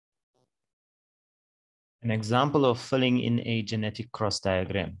An example of filling in a genetic cross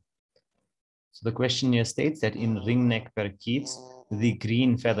diagram. So the question here states that in ringneck parakeets, the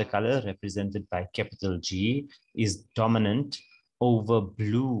green feather color represented by capital G is dominant over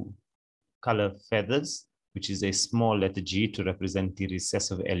blue color feathers, which is a small letter G to represent the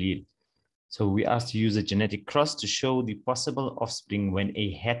recessive allele. So we asked to use a genetic cross to show the possible offspring when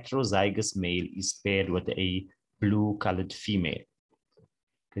a heterozygous male is paired with a blue colored female.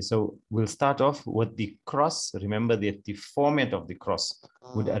 Okay, so we'll start off with the cross. Remember that the format of the cross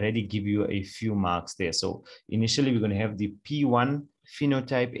would already give you a few marks there. So initially, we're going to have the P1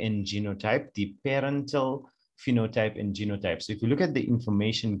 phenotype and genotype, the parental phenotype and genotype. So if you look at the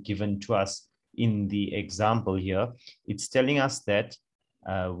information given to us in the example here, it's telling us that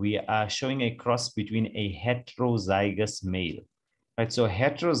we are showing a cross between a heterozygous male. Right? So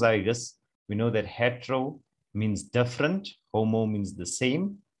heterozygous, we know that hetero means different, homo means the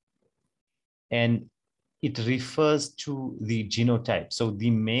same, and it refers to the genotype. So the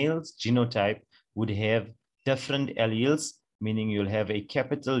male's genotype would have different alleles, meaning you'll have a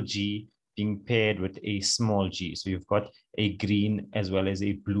capital G being paired with a small g. So you've got a green as well as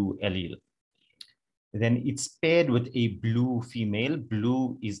a blue allele. Then it's paired with a blue female.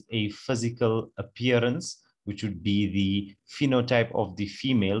 Blue is a physical appearance, which would be the phenotype of the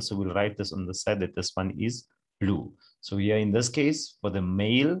female. So we'll write this on the side that this one is blue. So here in this case, for the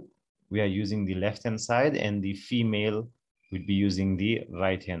male, we are using the left-hand side, and the female would be using the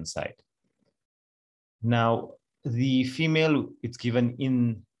right-hand side. Now, the female, it's given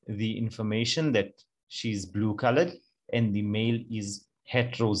in the information that she's blue-colored, and the male is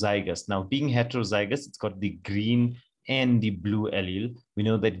heterozygous. Now, being heterozygous, it's got the green and the blue allele. We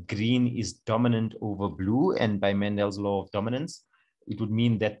know that green is dominant over blue, and by Mendel's law of dominance, it would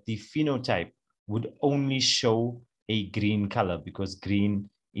mean that the phenotype would only show a green color because green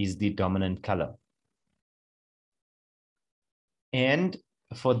is the dominant color. And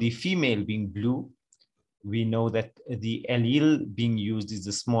for the female being blue, we know that the allele being used is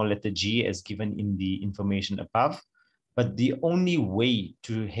the small letter G as given in the information above. But the only way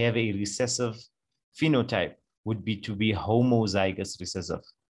to have a recessive phenotype would be to be homozygous recessive,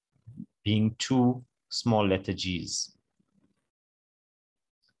 being two small letter Gs.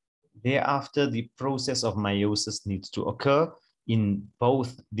 Thereafter, the process of meiosis needs to occur in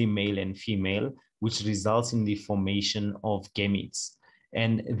both the male and female, which results in the formation of gametes.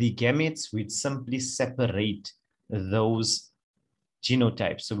 And the gametes would simply separate those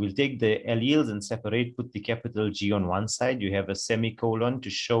genotypes. So we'll take the alleles and separate, put the capital G on one side. You have a semicolon to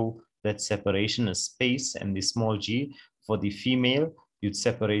show that separation, a space, and the small g. For the female, you'd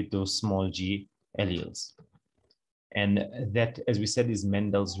separate those small g alleles. And that, as we said, is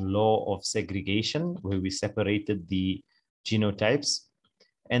Mendel's law of segregation, where we separated the genotypes.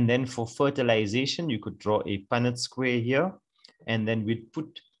 And then for fertilization, you could draw a Punnett square here, and then we'd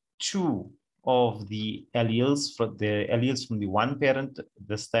put two of the alleles from the one parent.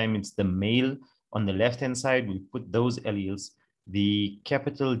 This time it's the male on the left-hand side. We put those alleles, the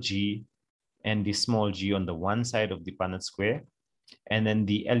capital G and the small g on the one side of the Punnett square. And then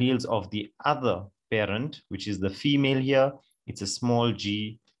the alleles of the other parent, which is the female here, it's a small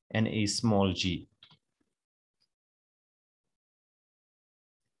g and a small g.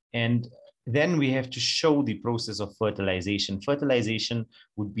 And then we have to show the process of fertilization. Fertilization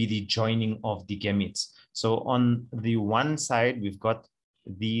would be the joining of the gametes. So on the one side, we've got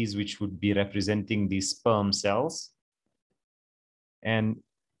these, which would be representing the sperm cells. And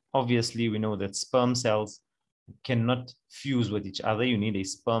obviously, we know that sperm cells cannot fuse with each other. You need a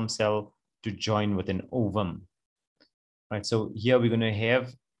sperm cell to join with an ovum. Right, so here we're going to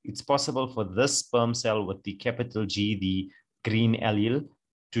have, it's possible for this sperm cell with the capital G, the green allele,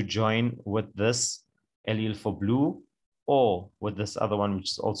 to join with this allele for blue, or with this other one,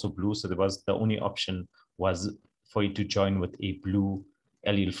 which is also blue. So there was, the only option was for it to join with a blue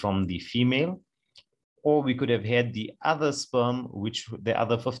allele from the female. Or we could have had the other sperm, which the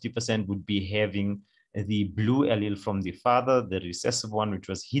other 50% would be having the blue allele from the father, the recessive one, which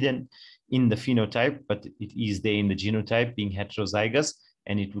was hidden in the phenotype, but it is there in the genotype, being heterozygous,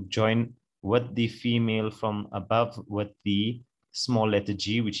 and it would join with the female from above with the small letter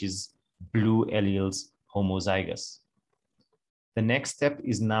G, which is blue alleles homozygous. The next step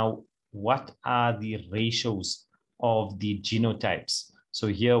is now, what are the ratios of the genotypes? So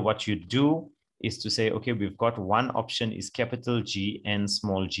here what you do is to say, okay, we've got one option is capital G and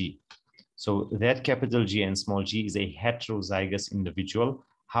small g. So that capital G and small g is a heterozygous individual.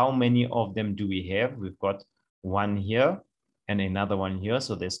 How many of them do we have? We've got one here and another one here.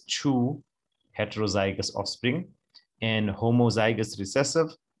 So there's two heterozygous offspring. And homozygous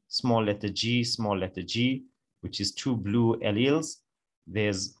recessive, small letter g, which is 2 blue alleles,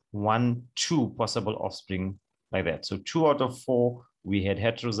 there's 2 possible offspring like that. So 2 out of 4, we had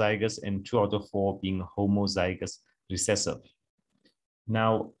heterozygous, and 2 out of 4 being homozygous recessive.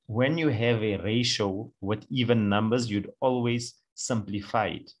 Now, when you have a ratio with even numbers, you'd always simplify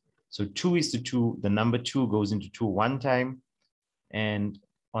it. So 2:2, the number 2 goes into 2 one time, and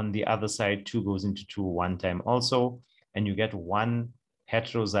on the other side, 2 goes into 2 one time also, and you get 1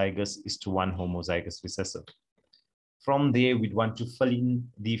 heterozygous is to 1 homozygous recessive. From there, we'd want to fill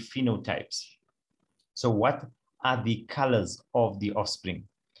in the phenotypes. So what are the colors of the offspring?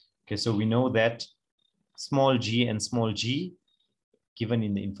 Okay, so we know that small g and small g, given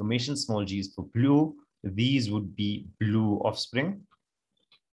in the information, small g is for blue. These would be blue offspring.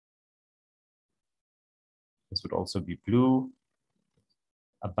 This would also be blue.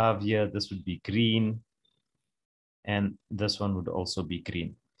 Above here, this would be green. And this one would also be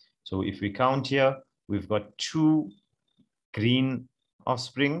green. So if we count here, we've got 2 green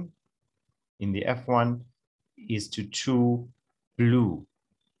offspring in the F1 is to 2 blue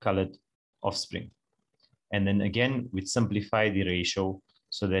colored offspring. And then again, we simplify the ratio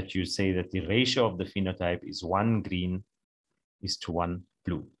so that you say that the ratio of the phenotype is 1 green is to 1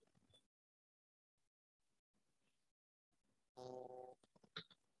 blue.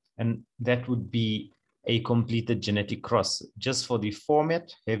 And that would be a completed genetic cross. Just for the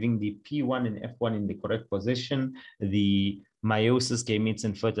format, having the P1 and F1 in the correct position, the meiosis, gametes,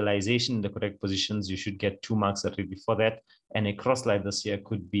 and fertilization in the correct positions, you should get 2 marks already for that. And a cross like this here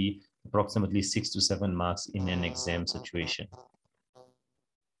could be approximately 6 to 7 marks in an exam situation.